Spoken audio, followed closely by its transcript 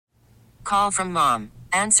call from mom.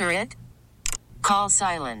 Answer it. Call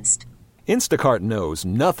silenced. Instacart knows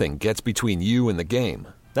nothing gets between you and the game.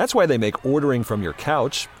 That's why they make ordering from your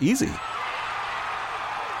couch easy.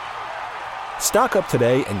 Stock up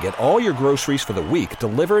today and get all your groceries for the week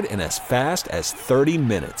delivered in as fast as 30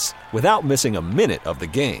 minutes without missing a minute of the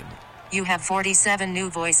game. You have 47 new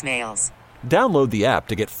voicemails. Download the app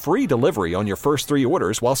to get free delivery on your first 3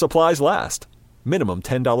 orders while supplies last. Minimum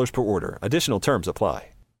 $10 per order. Additional terms apply.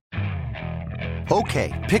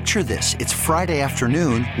 Okay, picture this. It's Friday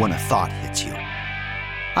afternoon when a thought hits you.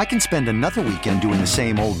 I can spend another weekend doing the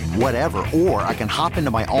same old whatever, or I can hop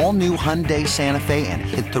into my all-new Hyundai Santa Fe and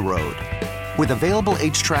hit the road. With available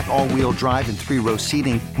H-Track all-wheel drive and 3-row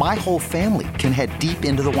seating, my whole family can head deep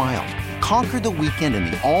into the wild. Conquer the weekend in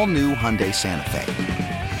the all-new Hyundai Santa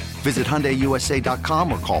Fe. Visit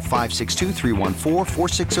HyundaiUSA.com or call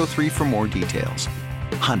 562-314-4603 for more details.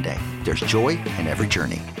 Hyundai, there's joy in every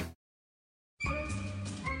journey.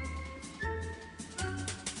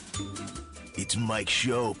 It's Mike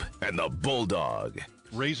Shope and the Bulldog.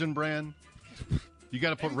 Raisin Bran? You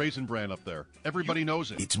got to put Raisin Bran up there. Everybody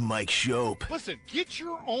knows it. It's Mike Shope. Listen, get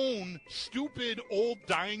your own stupid old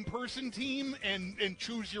dying person team and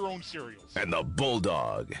choose your own cereals. And the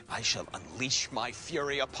Bulldog. I shall unleash my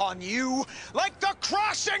fury upon you like the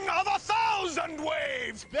crashing of 1,000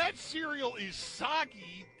 waves. That cereal is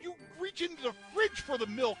soggy. You reach into the fridge for the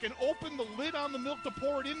milk and open the lid on the milk to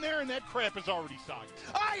pour it in there, and that crap is already soggy.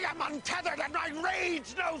 I am untethered and my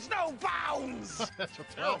rage knows no bounds. That's a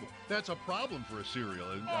problem. That's a problem for a cereal.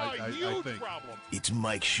 I huge think. problem. It's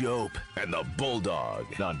Mike Shope and the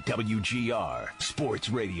Bulldog on WGR Sports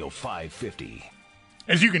Radio 550.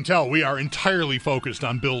 As you can tell, we are entirely focused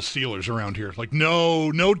on Bills Steelers around here. Like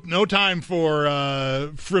no time for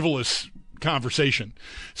frivolous conversation.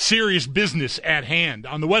 Serious business at hand.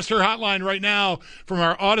 On the Wester Hotline right now from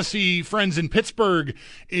our Odyssey friends in Pittsburgh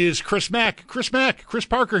is Chris Mack. Chris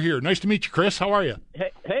Parker here. Nice to meet you, Chris. How are you?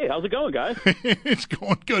 Hey, how's it going, guys? It's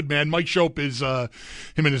going good, man. Mike Shope is him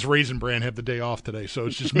and his Raisin Bran have the day off today, so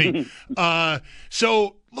it's just me.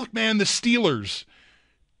 So look, man, the Steelers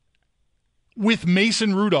with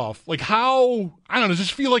Mason Rudolph, like how, I don't know, does this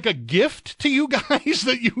feel like a gift to you guys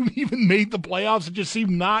that you even made the playoffs? It just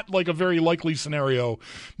seemed not like a very likely scenario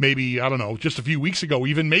maybe, I don't know, just a few weeks ago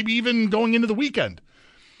maybe even going into the weekend.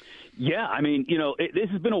 Yeah, I mean, this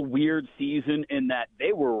has been a weird season in that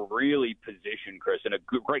they were really positioned, Chris, in a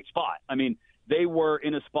great spot. I mean, they were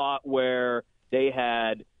in a spot where they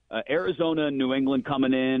had Arizona and New England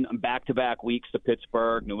coming in back-to-back weeks to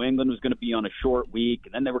Pittsburgh. New England was going to be on a short week,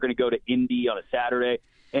 and then they were going to go to Indy on a Saturday.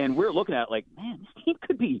 And we're looking at it like, man, this team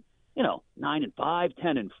could be, 9-5,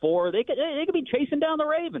 10-4. They could be chasing down the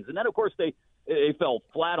Ravens. And then, of course, they fell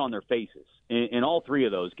flat on their faces in all 3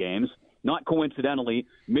 of those games. Not coincidentally,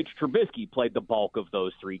 Mitch Trubisky played the bulk of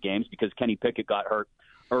those 3 games because Kenny Pickett got hurt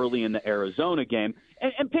early in the Arizona game.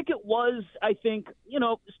 And Pickett was, I think,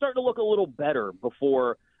 starting to look a little better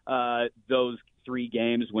before those 3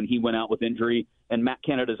 games when he went out with injury, and Matt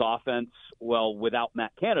Canada's offense, well, without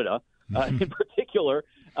Matt Canada in particular,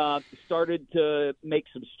 started to make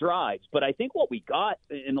some strides. But I think what we got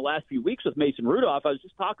in the last few weeks with Mason Rudolph, I was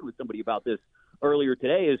just talking with somebody about this earlier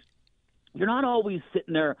today, is you're not always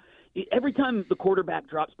sitting there. Every time the quarterback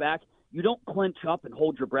drops back, you don't clench up and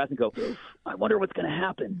hold your breath and go, I wonder what's going to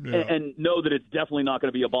happen, and know that it's definitely not going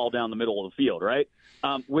to be a ball down the middle of the field, right?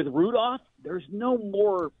 With Rudolph, there's no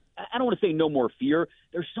more – I don't want to say no more fear.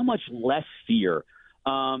 There's so much less fear.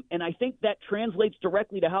 And I think that translates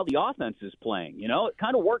directly to how the offense is playing. It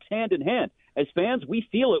kind of works hand in hand. As fans, we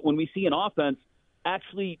feel it when we see an offense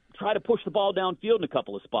actually try to push the ball downfield in a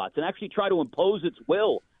couple of spots and actually try to impose its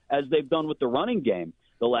will, as they've done with the running game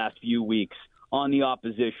the last few weeks on the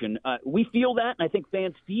opposition. We feel that, and I think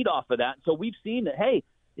fans feed off of that. So we've seen that, hey,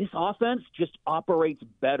 this offense just operates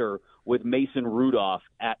better with Mason Rudolph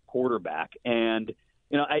at quarterback. And,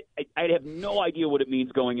 I have no idea what it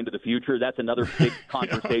means going into the future. That's another big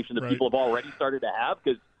conversation that people have already started to have,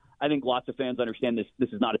 because I think lots of fans understand this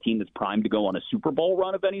is not a team that's primed to go on a Super Bowl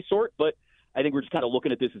run of any sort, but I think we're just kind of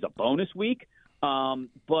looking at this as a bonus week.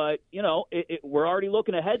 But, we're already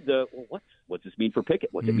looking ahead to what's this mean for Pickett?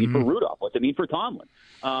 What's it mean for Rudolph? What's it mean for Tomlin?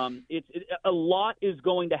 A lot is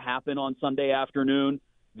going to happen on Sunday afternoon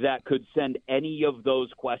that could send any of those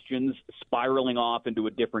questions spiraling off into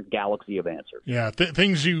a different galaxy of answers. Yeah,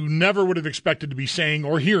 things you never would have expected to be saying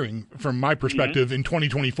or hearing from my perspective in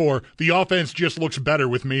 2024. The offense just looks better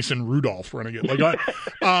with Mason Rudolph running it. Didn't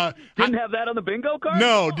have that on the bingo card?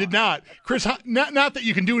 No, did not. Chris, not that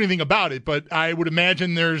you can do anything about it, but I would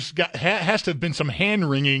imagine has to have been some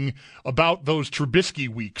hand-wringing about those Trubisky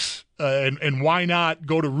weeks and why not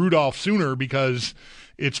go to Rudolph sooner? Because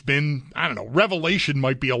it's been, I don't know, revelation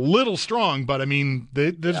might be a little strong, but I mean,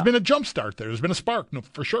 there's been a jump start there. There's been a spark, no,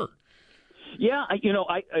 for sure. Yeah,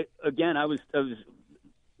 I was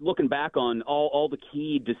looking back on all the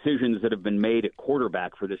key decisions that have been made at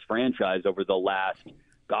quarterback for this franchise over the last,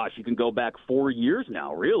 you can go back 4 years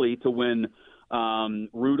now, really, to when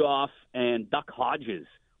Rudolph and Duck Hodges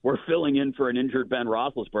were filling in for an injured Ben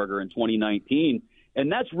Roethlisberger in 2019.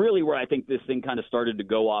 And that's really where I think this thing kind of started to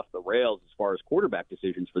go off the rails as far as quarterback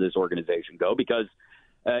decisions for this organization go, because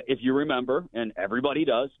if you remember, and everybody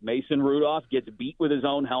does, Mason Rudolph gets beat with his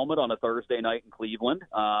own helmet on a Thursday night in Cleveland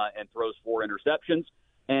and throws 4 interceptions.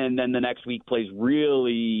 And then the next week plays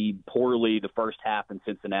really poorly the first half in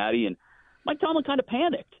Cincinnati. And Mike Tomlin kind of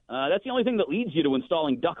panicked. That's the only thing that leads you to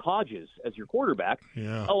installing Duck Hodges as your quarterback.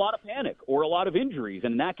 Yeah. A lot of panic or a lot of injuries.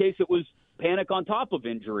 And in that case, it was panic on top of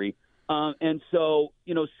injury. And so,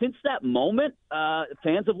 since that moment,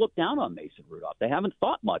 fans have looked down on Mason Rudolph. They haven't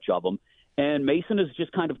thought much of him. And Mason has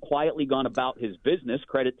just kind of quietly gone about his business,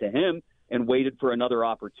 credit to him, and waited for another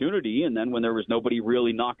opportunity. And then when there was nobody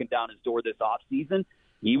really knocking down his door this offseason,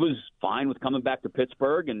 he was fine with coming back to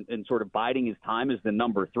Pittsburgh and sort of biding his time as the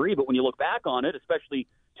number 3. But when you look back on it, especially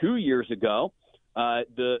 2 years ago,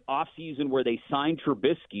 the offseason where they signed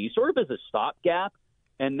Trubisky sort of as a stopgap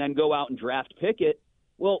and then go out and draft Pickett,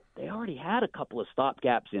 well, they already had a couple of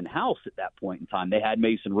stopgaps in-house at that point in time. They had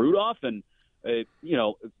Mason Rudolph and,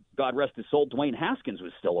 God rest his soul, Dwayne Haskins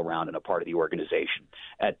was still around and a part of the organization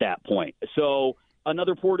at that point. So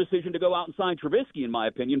another poor decision to go out and sign Trubisky, in my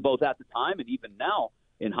opinion, both at the time and even now.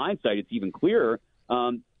 In hindsight, it's even clearer.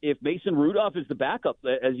 If Mason Rudolph is the backup,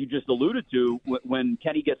 as you just alluded to, when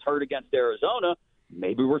Kenny gets hurt against Arizona,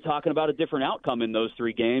 maybe we're talking about a different outcome in those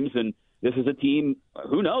 3 games. And this is a team,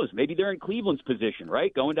 who knows, maybe they're in Cleveland's position,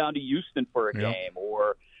 right? Going down to Houston for a game,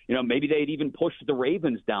 or, maybe they'd even push the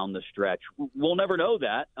Ravens down the stretch. We'll never know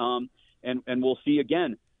that. And we'll see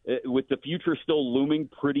again, with the future still looming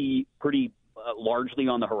pretty largely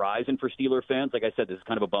on the horizon for Steeler fans. Like I said, this is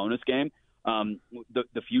kind of a bonus game.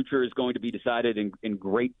 The future is going to be decided in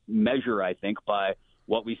great measure, I think, by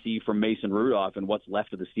what we see from Mason Rudolph and what's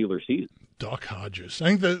left of the Steelers season. Duck Hodges.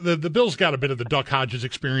 I think the Bills got a bit of the Duck Hodges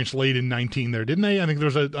experience late in 19 there, didn't they? I think there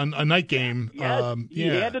was a night game. He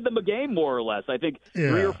handed them a game, more or less. I think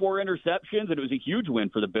 3 or 4 interceptions, and it was a huge win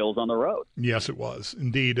for the Bills on the road. Yes, it was.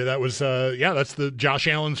 Indeed. That was, that's the Josh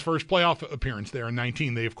Allen's first playoff appearance there in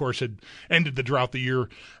 19. They, of course, had ended the drought the year,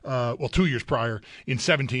 2 years prior in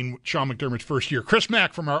 17, Sean McDermott's first year. Chris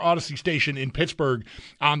Mack from our Odyssey station in Pittsburgh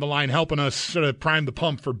on the line, helping us sort of prime the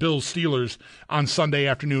pump for Bills Steelers on Sunday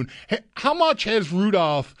afternoon. How much has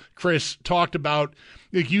Rudolph, Chris, talked about,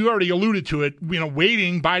 like you already alluded to it,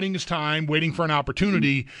 waiting, biding his time, waiting for an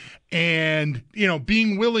opportunity, and,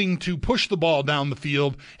 being willing to push the ball down the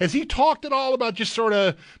field? Has he talked at all about just sort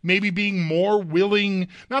of maybe being more willing,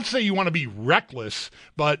 not to say you want to be reckless,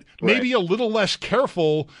 but maybe a little less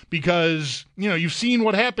careful because, you've seen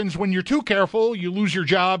what happens when you're too careful, you lose your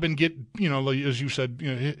job and get, as you said,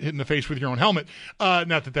 hit in the face with your own helmet. Not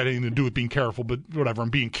that had anything to do with being careful, but whatever, I'm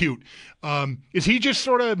being cute. Is he just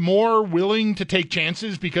sort of more willing to take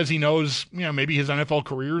chances because he knows, maybe his NFL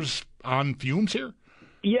career's on fumes here?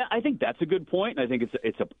 Yeah, I think that's a good point. I think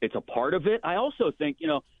it's a part of it. I also think,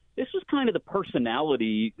 this was kind of the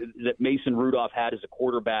personality that Mason Rudolph had as a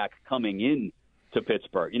quarterback coming in to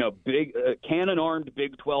Pittsburgh. Big cannon-armed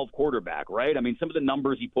Big 12 quarterback, right? I mean, some of the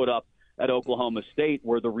numbers he put up at Oklahoma State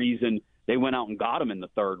were the reason they went out and got him in the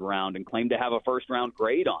 3rd round and claimed to have a first-round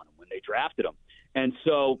grade on him when they drafted him. And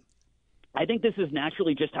so I think this is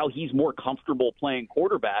naturally just how he's more comfortable playing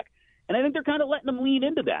quarterback. And I think they're kind of letting him lean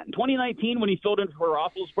into that. In 2019, when he filled in for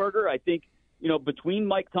Roethlisberger, I think, between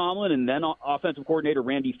Mike Tomlin and then offensive coordinator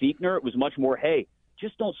Randy Fichtner, it was much more, hey,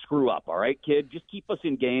 just don't screw up, all right, kid? Just keep us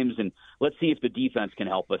in games, and let's see if the defense can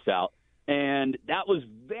help us out. And that was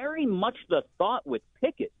very much the thought with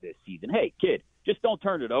Pickett this season. Hey, kid, just don't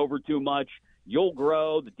turn it over too much. You'll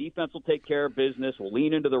grow. The defense will take care of business. We'll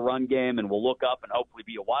lean into the run game, and we'll look up and hopefully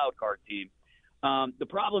be a wild card team. The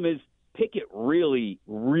problem is Pickett really,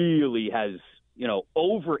 really has,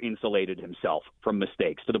 over-insulated himself from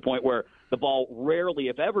mistakes to the point where the ball rarely,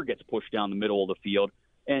 if ever, gets pushed down the middle of the field.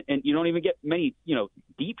 And you don't even get many,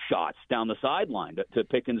 deep shots down the sideline to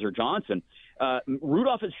Pickens or Johnson.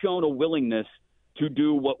 Rudolph has shown a willingness to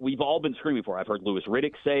do what we've all been screaming for. I've heard Louis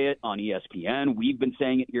Riddick say it on ESPN. We've been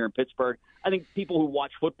saying it here in Pittsburgh. I think people who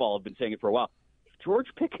watch football have been saying it for a while. If George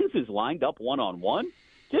Pickens is lined up one-on-one,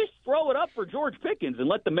 just throw it up for George Pickens and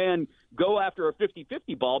let the man go after a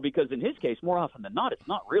 50-50 ball, because in his case, more often than not, it's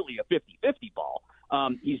not really a 50-50 ball.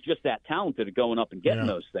 He's just that talented at going up and getting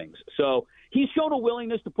those things. So he's shown a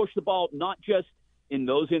willingness to push the ball, not just in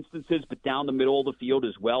those instances, but down the middle of the field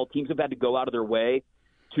as well. Teams have had to go out of their way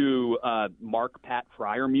to mark Pat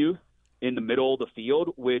Freiermuth in the middle of the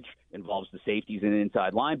field, which involves the safeties and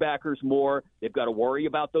inside linebackers more. They've got to worry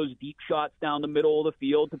about those deep shots down the middle of the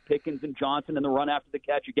field to Pickens and Johnson and the run after the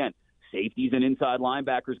catch. Again, safeties and inside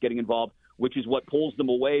linebackers getting involved, which is what pulls them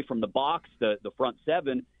away from the box, the front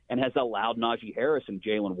seven, and has allowed Najee Harris and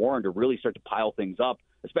Jalen Warren to really start to pile things up,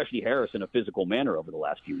 especially Harris in a physical manner over the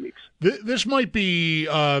last few weeks. This might be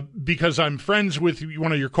because I'm friends with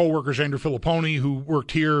one of your coworkers, Andrew Filipponi, who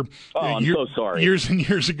worked here so sorry. years and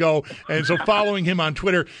years ago. And so following him on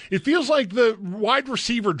Twitter, it feels like the wide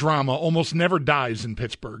receiver drama almost never dies in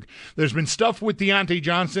Pittsburgh. There's been stuff with Deontay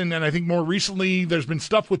Johnson, and I think more recently there's been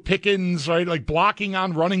stuff with Pickens, right? Like blocking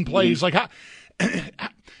on running plays. Like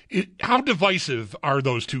how divisive are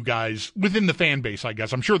those two guys within the fan base? I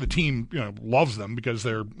guess I'm sure the team loves them because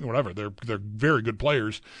they're very good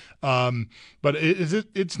players. But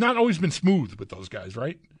it's not always been smooth with those guys,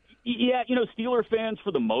 right? Yeah, Steeler fans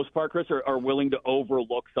for the most part, Chris, are willing to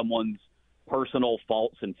overlook someone's personal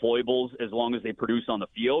faults and foibles as long as they produce on the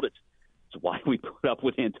field. It's why we put up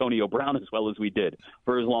with Antonio Brown as well as we did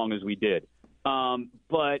for as long as we did.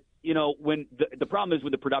 But when the problem is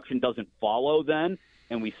when the production doesn't follow, then.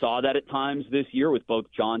 And we saw that at times this year with both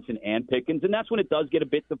Johnson and Pickens. And that's when it does get a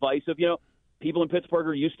bit divisive. People in Pittsburgh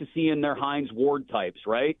are used to seeing their Hines Ward types,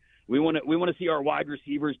 right? We want to see our wide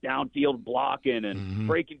receivers downfield blocking and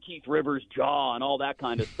breaking Keith Rivers' jaw and all that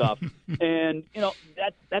kind of stuff. And,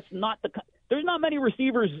 that's not there's not many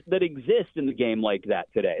receivers that exist in the game like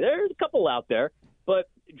that today. There's a couple out there, but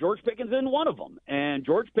George Pickens isn't one of them. And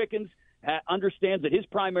George Pickens understands that his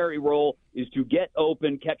primary role is to get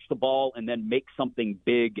open, catch the ball, and then make something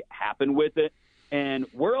big happen with it. And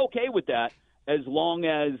we're okay with that as long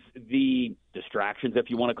as the distractions,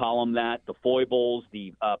 if you want to call them that, the foibles,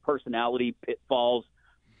 the personality pitfalls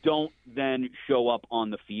don't then show up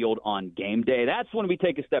on the field on game day. That's when we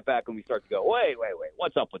take a step back and we start to go, wait,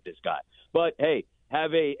 what's up with this guy? But, hey,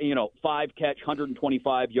 have a 5-catch,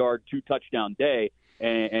 125-yard, 2-touchdown day,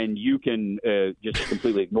 and you can just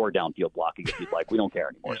completely ignore downfield blocking if you'd like. We don't care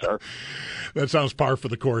anymore, sir. That sounds par for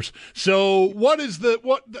the course. So what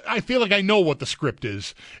I feel like I know what the script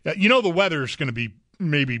is. The weather's going to be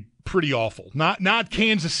maybe pretty awful. Not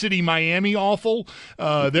Kansas City, Miami awful.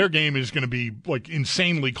 Their game is going to be like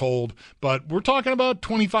insanely cold, but we're talking about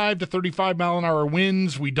 25 to 35 mile an hour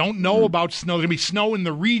winds. We don't know about snow. There's going to be snow in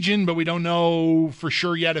the region, but we don't know for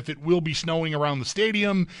sure yet if it will be snowing around the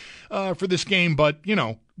stadium for this game. But,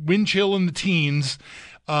 wind chill in the teens.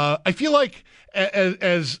 I feel like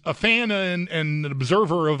as a fan and an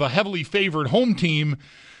observer of a heavily favored home team,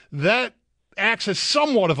 that acts as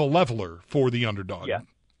somewhat of a leveler for the underdog.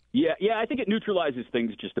 Yeah, I think it neutralizes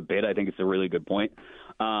things just a bit. I think it's a really good point.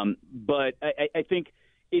 But I think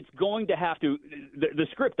it's going to have to – the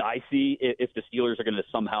script I see, if the Steelers are going to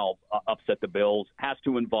somehow upset the Bills, has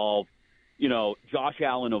to involve, Josh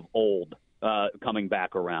Allen of old coming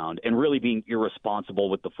back around and really being irresponsible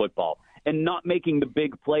with the football and not making the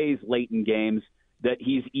big plays late in games that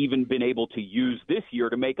he's even been able to use this year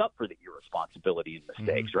to make up for the irresponsibility and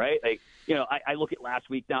mistakes, right? Like, I look at last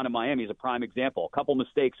week down in Miami as a prime example. A couple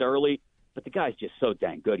mistakes early, but the guy's just so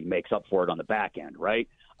dang good. He makes up for it on the back end, right?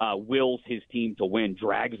 Wills his team to win,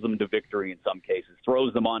 drags them to victory in some cases,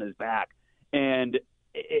 throws them on his back. And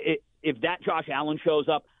if that Josh Allen shows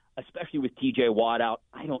up, especially with T.J. Watt out,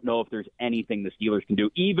 I don't know if there's anything the Steelers can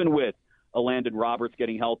do, even with Landon Roberts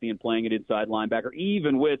getting healthy and playing at inside linebacker,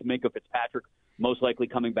 even with Minkah Fitzpatrick most likely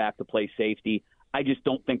coming back to play safety. I just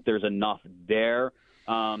don't think there's enough there.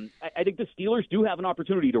 I think the Steelers do have an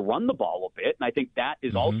opportunity to run the ball a bit, and I think that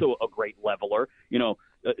is also a great leveler.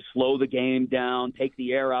 Slow the game down, take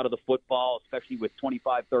the air out of the football, especially with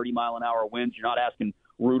 25, 30-mile-an-hour winds. You're not asking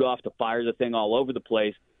Rudolph to fire the thing all over the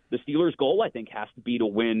place. The Steelers' goal, I think, has to be to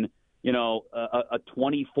win, a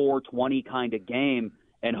 24-20 kind of game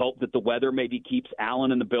and hope that the weather maybe keeps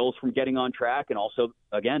Allen and the Bills from getting on track, and also,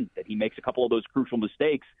 again, that he makes a couple of those crucial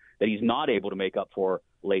mistakes that he's not able to make up for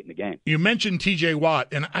late in the game. You mentioned T.J. Watt,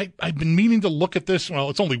 and I've been meaning to look at this.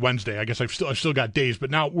 Well, it's only Wednesday. I guess I've still got days,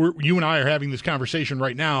 but now you and I are having this conversation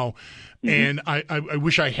right now, and I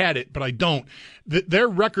wish I had it, but I don't. Their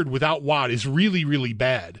record without Watt is really, really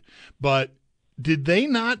bad, but did they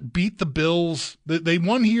not beat the Bills? They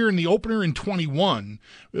won here in the opener in 21.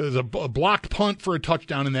 There's a blocked punt for a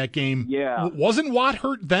touchdown in that game. Yeah. Wasn't Watt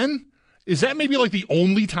hurt then? Is that maybe like the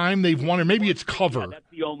only time they've won, or maybe it's cover? Yeah, that's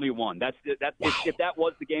the only one. That's wow. If that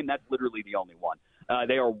was the game, that's literally the only one.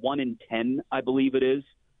 They are 1-10, I believe it is,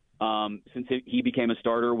 since he became a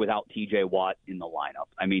starter without T.J. Watt in the lineup.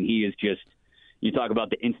 I mean, he is just – you talk about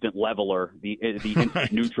the instant leveler, the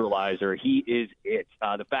instant neutralizer. He is it.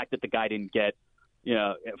 The fact that the guy didn't get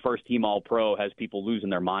first-team All-Pro has people losing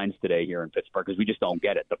their minds today here in Pittsburgh because we just don't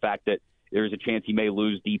get it. The fact that there's a chance he may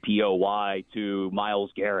lose DPOY to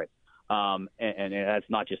Myles Garrett. And that's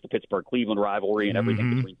not just the Pittsburgh-Cleveland rivalry and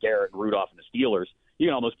everything between Garrett and Rudolph and the Steelers. You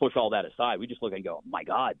can almost push all that aside. We just look and go, oh my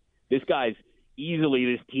God, this guy's easily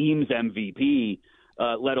this team's MVP,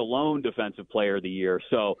 let alone Defensive Player of the Year.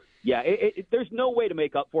 So, yeah, there's no way to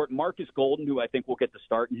make up for it. Marcus Golden, who I think will get the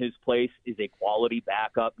start in his place, is a quality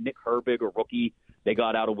backup. Nick Herbig, a rookie they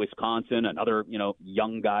got out of Wisconsin, another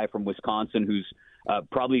young guy from Wisconsin who's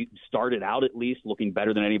probably started out at least looking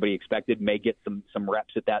better than anybody expected, may get some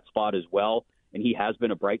reps at that spot as well. And he has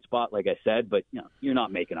been a bright spot, like I said, but you're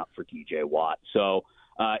not making up for T.J. Watt. So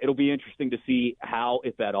it'll be interesting to see how,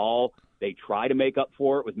 if at all, they try to make up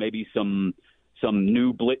for it with maybe some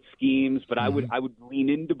new blitz schemes. But I would lean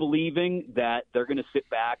into believing that they're going to sit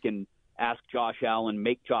back and ask Josh Allen,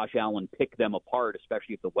 make Josh Allen pick them apart,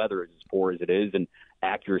 especially if the weather is as poor as it is, and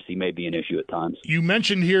accuracy may be an issue at times. You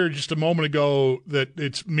mentioned here just a moment ago that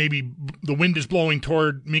it's maybe the wind is blowing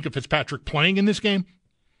toward Minkah Fitzpatrick playing in this game.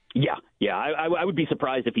 Yeah. I would be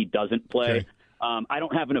surprised if he doesn't play. Okay. I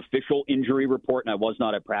don't have an official injury report, and I was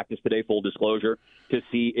not at practice today, full disclosure, to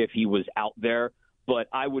see if he was out there. But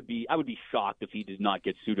I would be shocked if he did not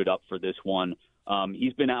get suited up for this one.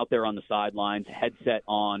 He's been out there on the sidelines, headset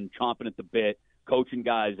on, chomping at the bit, coaching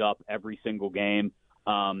guys up every single game.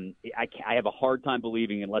 I have a hard time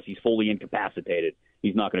believing, unless he's fully incapacitated,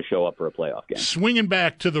 he's not going to show up for a playoff game. Swinging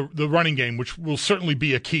back to the running game, which will certainly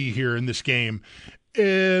be a key here in this game.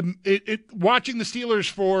 Watching the Steelers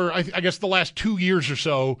for, I guess, the last 2 years or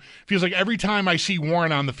so, feels like every time I see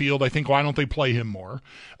Warren on the field, I think, why don't they play him more?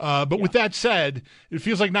 But with that said, it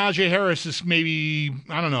feels like Najee Harris is maybe,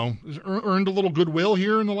 I don't know, earned a little goodwill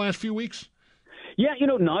here in the last few weeks. Yeah,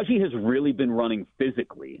 Najee has really been running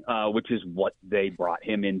physically, which is what they brought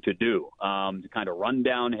him in to do, to kind of run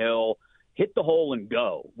downhill, hit the hole and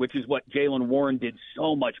go, which is what Jaylen Warren did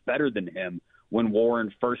so much better than him when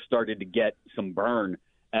Warren first started to get some burn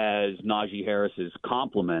as Najee Harris's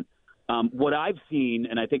complement. What I've seen,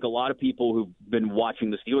 and I think a lot of people who've been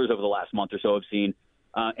watching the Steelers over the last month or so have seen,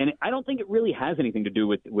 and I don't think it really has anything to do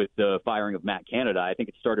with the firing of Matt Canada. I think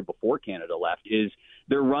it started before Canada left, is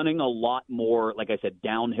they're running a lot more, like I said,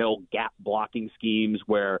 downhill gap blocking schemes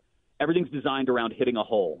where everything's designed around hitting a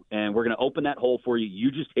hole. And we're going to open that hole for you.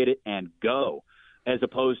 You just hit it and go, as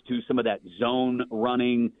opposed to some of that zone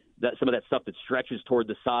running, some of that stuff that stretches toward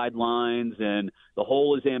the sidelines, and the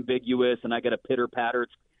hole is ambiguous, and I got a pitter-patter.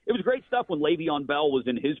 It was great stuff when Le'Veon Bell was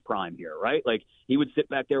in his prime here, right? Like, he would sit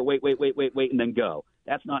back there, wait, and then go.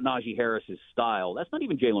 That's not Najee Harris's style. That's not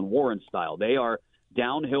even Jaylen Warren's style. They are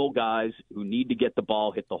downhill guys who need to get the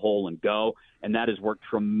ball, hit the hole, and go, and that has worked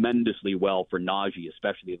tremendously well for Najee,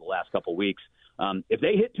 especially the last couple of weeks. If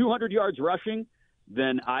they hit 200 yards rushing,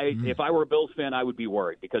 then if I were a Bills fan, I would be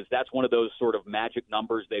worried, because that's one of those sort of magic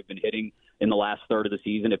numbers they've been hitting in the last third of the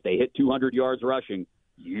season. If they hit 200 yards rushing,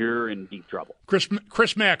 you're in deep trouble.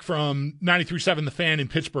 Chris Mack from 93.7 The Fan in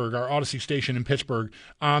Pittsburgh, our Odyssey station in Pittsburgh,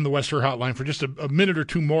 on the Western Hotline for just a minute or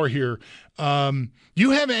two more here. Do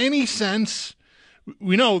you have any sense?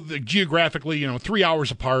 We know that geographically, 3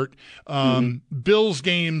 hours apart. Bills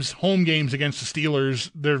games, home games against the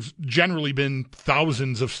Steelers, there's generally been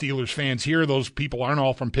thousands of Steelers fans here. Those people aren't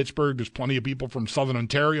all from Pittsburgh. There's plenty of people from Southern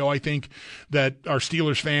Ontario, I think, that are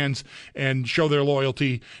Steelers fans and show their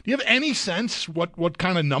loyalty. Do you have any sense what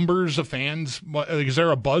kind of numbers of fans? Is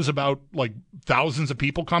there a buzz about, like, thousands of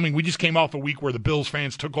people coming? We just came off a week where the Bills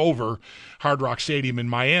fans took over Hard Rock Stadium in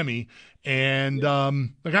Miami. And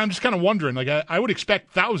I'm just kind of wondering, I would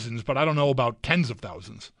expect thousands, but I don't know about tens of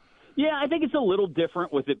thousands. Yeah, I think it's a little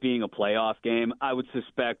different with it being a playoff game. I would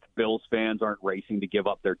suspect Bills fans aren't racing to give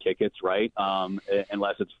up their tickets, right?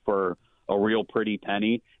 Unless it's for a real pretty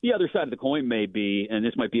penny. The other side of the coin may be, and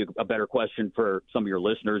this might be a better question for some of your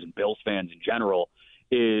listeners and Bills fans in general,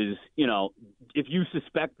 is, if you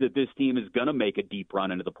suspect that this team is going to make a deep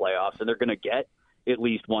run into the playoffs and they're going to get at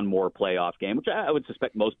least one more playoff game, which I would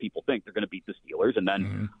suspect most people think they're going to beat the Steelers and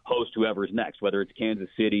then host whoever's next, whether it's Kansas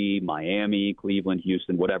City, Miami, Cleveland,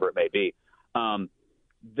 Houston, whatever it may be,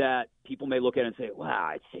 that people may look at it and say,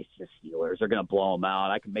 wow, it's the Steelers. They're going to blow them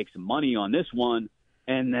out. I can make some money on this one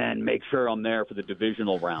and then make sure I'm there for the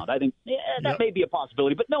divisional round. I think that may be a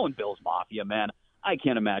possibility, but knowing Bills Mafia, man, I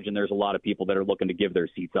can't imagine there's a lot of people that are looking to give their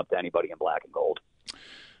seats up to anybody in black and gold.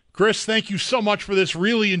 Chris, thank you so much for this.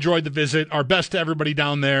 Really enjoyed the visit. Our best to everybody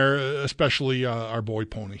down there, especially our boy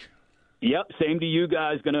Pony. Yep, same to you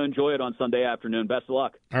guys. Going to enjoy it on Sunday afternoon. Best of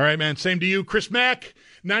luck. All right, man. Same to you. Chris Mack,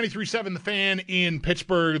 93.7 The Fan in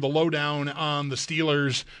Pittsburgh. The lowdown on the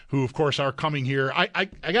Steelers, who, of course, are coming here. I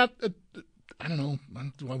got, I don't know,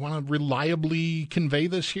 do I want to reliably convey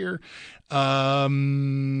this here?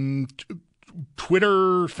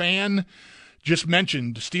 Twitter fan just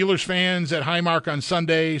mentioned Steelers fans at Highmark on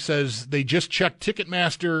Sunday, says they just checked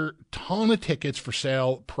Ticketmaster, ton of tickets for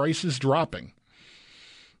sale, prices dropping.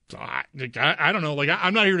 So I don't know. Like,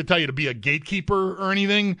 I'm not here to tell you to be a gatekeeper or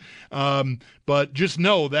anything, but just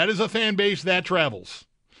know that is a fan base that travels.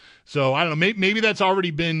 So I don't know. Maybe that's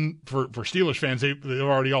already been for Steelers fans. They've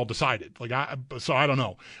already all decided. So I don't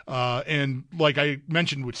know. And like I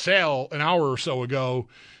mentioned with Sale an hour or so ago,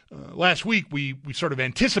 last week we sort of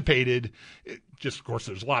anticipated. Just, of course,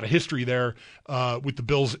 there's a lot of history there with the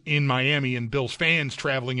Bills in Miami and Bills fans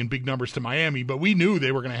traveling in big numbers to Miami. But we knew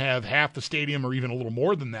they were going to have half the stadium or even a little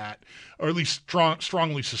more than that, or at least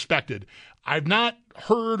strongly suspected. I've not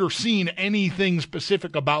heard or seen anything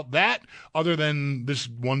specific about that other than this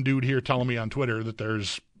one dude here telling me on Twitter that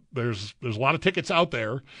there's a lot of tickets out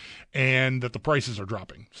there and that the prices are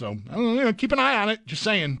dropping. So I don't know, keep an eye on it. Just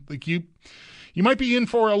saying, like you might be in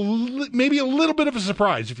for maybe a little bit of a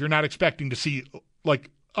surprise if you're not expecting to see like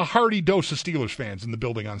a hearty dose of Steelers fans in the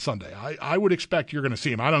building on Sunday. I would expect you're going to see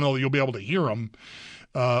them. I don't know that you'll be able to hear them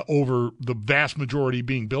over the vast majority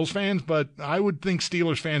being Bills fans, but I would think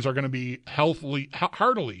Steelers fans are going to be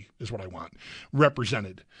heartily is what I want,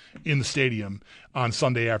 represented in the stadium on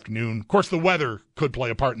Sunday afternoon. Of course, the weather could play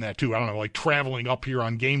a part in that too. I don't know, like traveling up here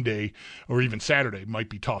on game day or even Saturday might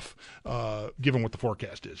be tough given what the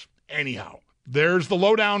forecast is. Anyhow, there's the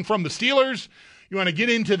lowdown from the Steelers. You want to get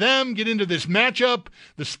into them, get into this matchup,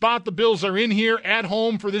 the spot the Bills are in here at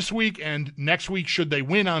home for this week and next week should they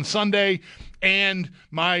win on Sunday, and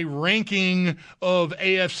my ranking of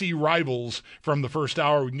AFC rivals from the first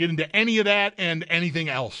hour. We can get into any of that and anything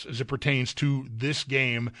else as it pertains to this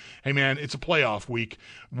game. Hey, man, it's a playoff week.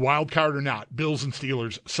 Wild card or not, Bills and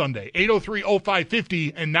Steelers Sunday.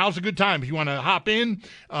 803-0550, and now's a good time if you want to hop in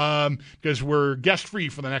because we're guest-free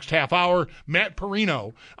for the next half hour. Matt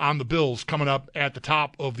Perino on the Bills coming up at the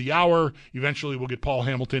top of the hour. Eventually we'll get Paul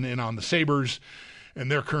Hamilton in on the Sabres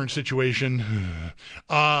and their current situation.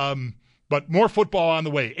 But more football on the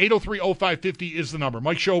way. 803-0550 is the number.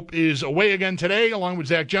 Mike Shope is away again today, along with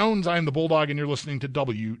Zach Jones. I am the Bulldog, and you're listening to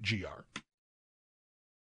WGR.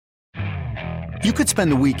 You could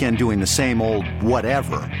spend the weekend doing the same old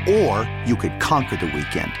whatever, or you could conquer the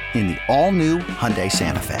weekend in the all-new Hyundai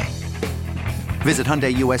Santa Fe. Visit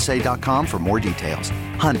HyundaiUSA.com for more details.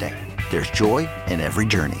 Hyundai, there's joy in every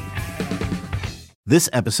journey. This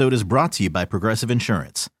episode is brought to you by Progressive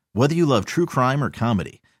Insurance. Whether you love true crime or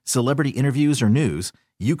comedy, celebrity interviews or news,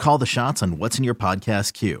 you call the shots on what's in your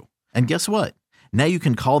podcast queue. And guess what? Now you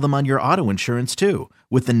can call them on your auto insurance too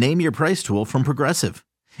with the Name Your Price tool from Progressive.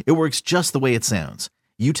 It works just the way it sounds.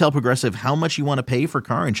 You tell Progressive how much you want to pay for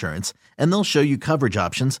car insurance, and they'll show you coverage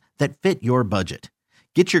options that fit your budget.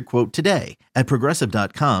 Get your quote today at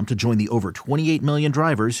Progressive.com to join the over 28 million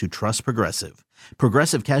drivers who trust Progressive.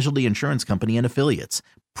 Progressive Casualty Insurance Company and Affiliates.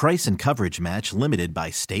 Price and coverage match limited by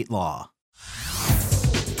state law.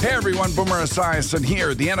 Hey everyone, Boomer Esiason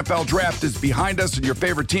here. The NFL Draft is behind us and your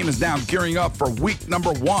favorite team is now gearing up for week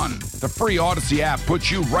number 1. The free Odyssey app puts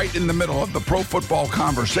you right in the middle of the pro football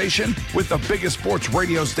conversation with the biggest sports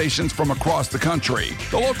radio stations from across the country.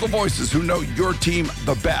 The local voices who know your team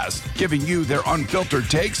the best, giving you their unfiltered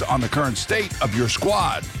takes on the current state of your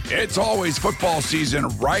squad. It's always football season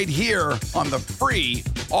right here on the free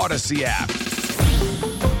Odyssey app.